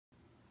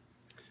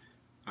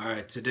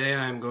Alright, today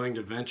I'm going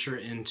to venture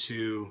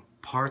into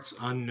parts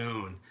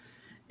unknown,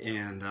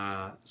 and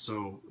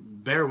so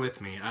bear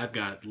with me. I've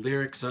got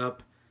lyrics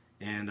up,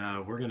 and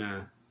we're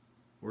gonna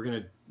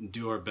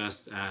do our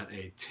best at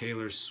a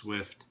Taylor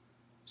Swift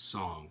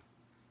song.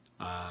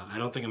 I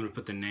don't think I'm gonna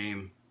put the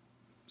name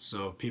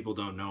so people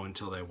don't know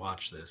until they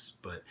watch this,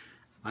 but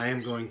I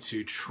am going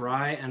to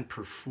try and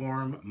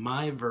perform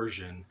my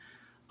version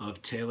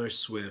of Taylor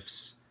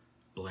Swift's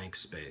Blank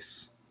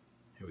Space.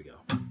 Here we go.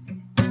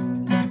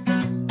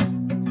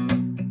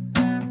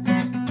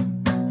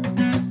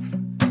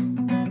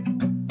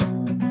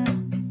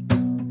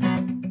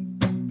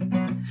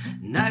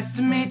 Nice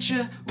to meet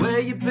you, where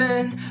you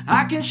been?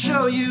 I can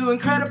show you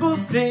incredible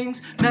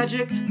things.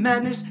 Magic,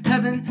 madness,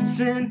 heaven,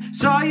 sin.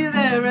 Saw you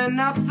there and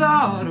I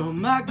thought, oh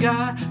my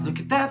God, look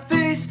at that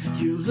face.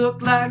 You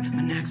look like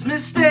my next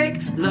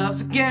mistake.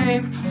 Love's a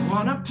game, I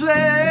wanna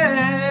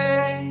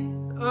play.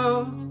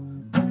 Oh,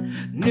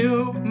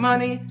 new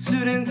money,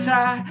 suit and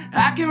tie.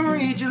 I can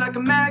read you like a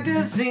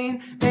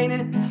magazine. Ain't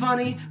it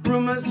funny?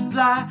 Rumors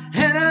fly.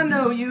 And I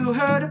know you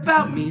heard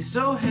about me,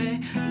 so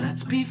hey,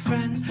 let's be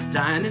friends.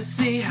 Dying to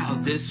see how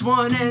this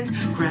one ends.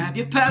 Grab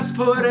your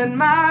passport in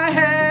my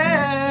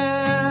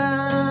hand.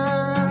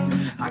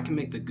 I can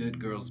make the good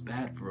girls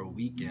bad for a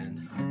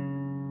weekend.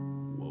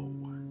 Whoa.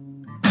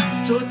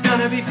 So it's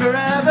gonna be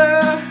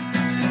forever,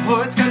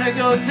 or it's gonna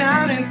go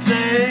down in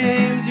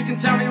flames. You can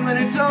tell me when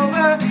it's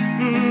over,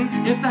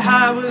 if the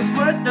high was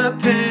worth the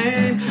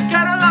pain.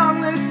 Got a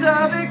long list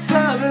of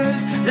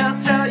ex-lovers, they'll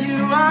tell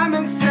you I'm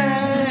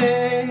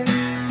insane.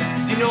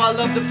 Cause you know I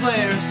love the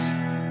players,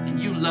 and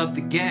you love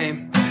the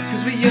game.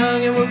 Cause we're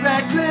young and we're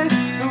reckless,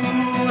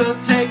 ooh, we'll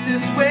take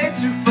this way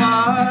too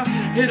far.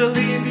 It'll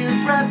leave you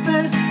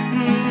breathless,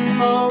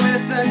 or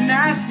with a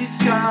nasty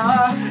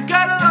scar.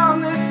 Got a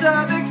long list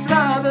of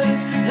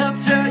ex-lovers, they'll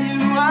tell you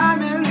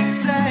I'm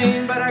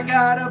insane. But I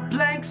got a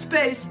blank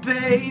space,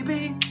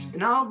 baby,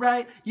 and I'll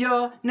write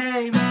your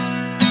name.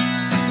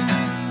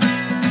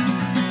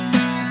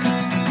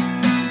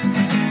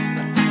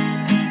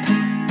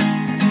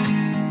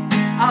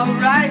 I'll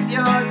write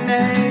your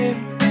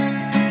name.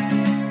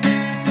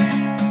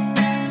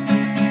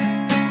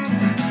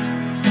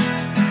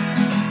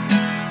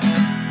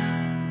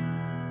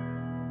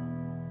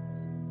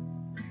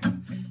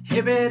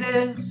 Here it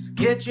is,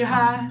 get you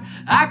high.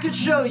 I could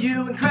show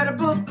you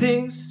incredible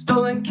things.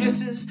 Stolen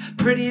kisses,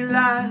 pretty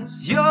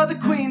lies. You're the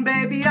queen,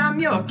 baby, I'm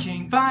your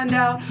king. Find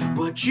out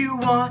what you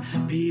want,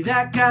 be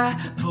that guy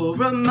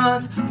for a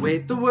month.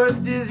 Wait, the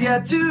worst is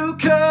yet to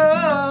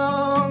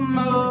come.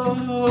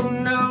 Oh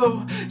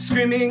no,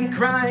 screaming,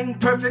 crying,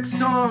 perfect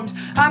storms.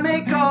 I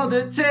make all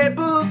the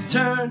tables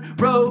turn.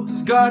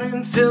 Rose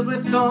garden filled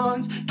with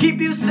thorns.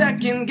 Keep you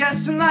second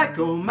guessing like,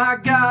 oh my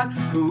God,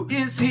 who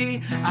is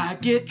he? I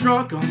get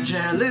drunk on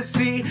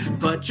jealousy,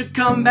 but you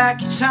come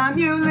back each time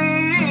you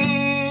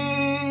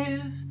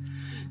leave.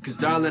 Cause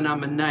darling,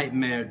 I'm a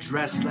nightmare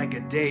dressed like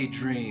a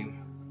daydream.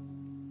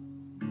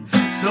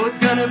 So it's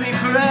gonna be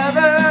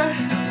forever,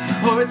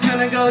 or it's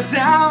gonna go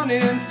down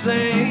in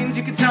flames.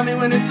 You can tell me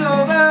when it's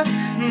over,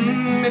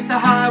 if the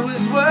high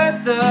was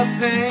worth the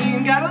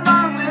pain. Got a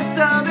long list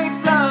of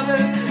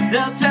ex-lovers,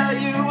 they'll tell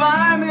you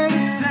I'm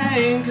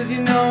insane. Cause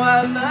you know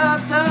I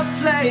love the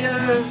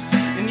players,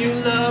 and you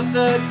love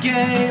the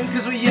game.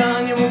 Cause we're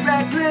young and we're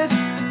reckless,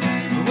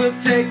 we'll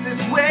take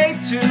this way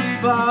too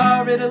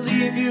far. It'll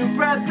leave you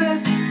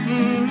breathless,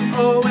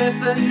 or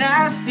with a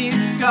nasty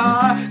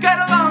scar.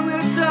 Got a long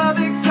list of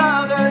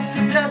ex-lovers,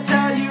 they'll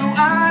tell you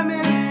I'm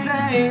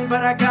insane.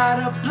 But I got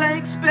a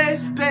blank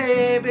space,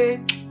 baby,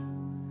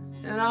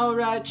 and I'll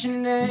write your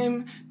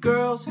name.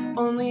 Girls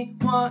only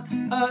want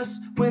us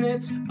when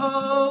it's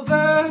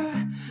over.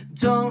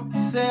 Don't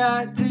say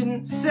I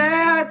didn't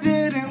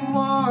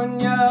warn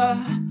ya.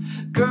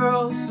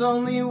 Girls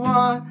only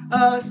want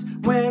us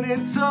when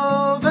it's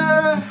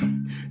over.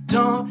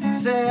 Don't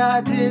say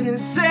I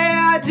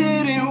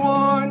didn't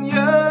warn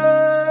ya.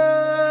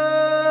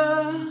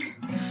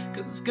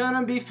 Cause it's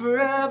gonna be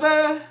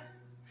forever,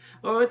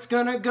 or it's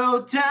gonna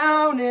go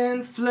down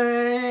in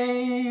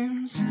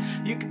flames.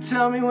 You can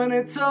tell me when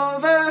it's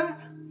over,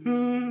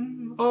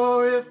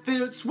 or if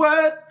it's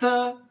worth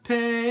the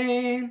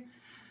pain.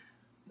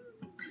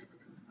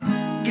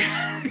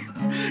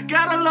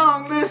 Got a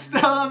long list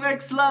of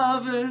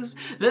ex-lovers,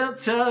 they'll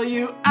tell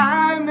you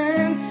I'm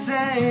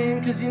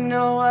insane. Cause you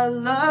know I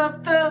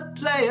love the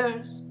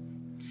players,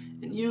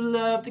 and you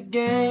love the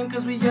game.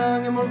 Cause we're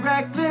young and we're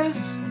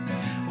reckless,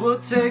 we'll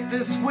take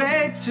this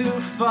way too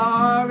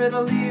far.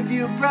 It'll leave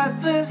you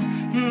breathless,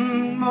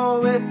 or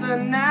with a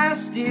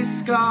nasty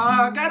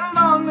scar. Got a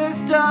long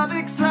list of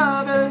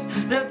ex-lovers,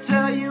 they'll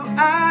tell you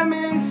I'm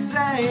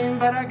insane.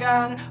 But I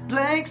got a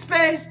blank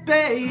space,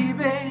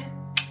 baby,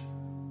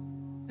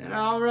 and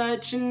I'll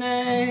write your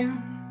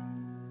name.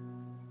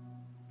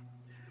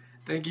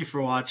 Thank you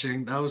for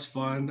watching. That was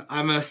fun.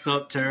 I messed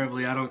up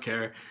terribly. I don't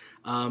care.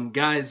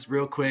 Guys,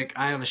 real quick,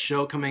 I have a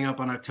show coming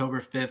up on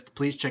October 5th.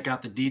 Please check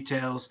out the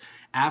details.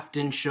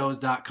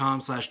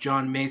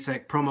 aftonshows.com/Jon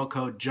Macek, promo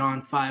code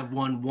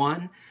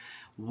JOHN511.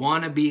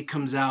 Wannabe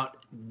comes out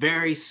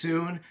very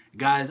soon.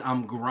 Guys,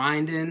 I'm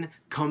grinding.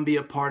 Come be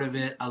a part of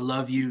it. I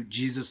love you.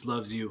 Jesus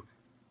loves you.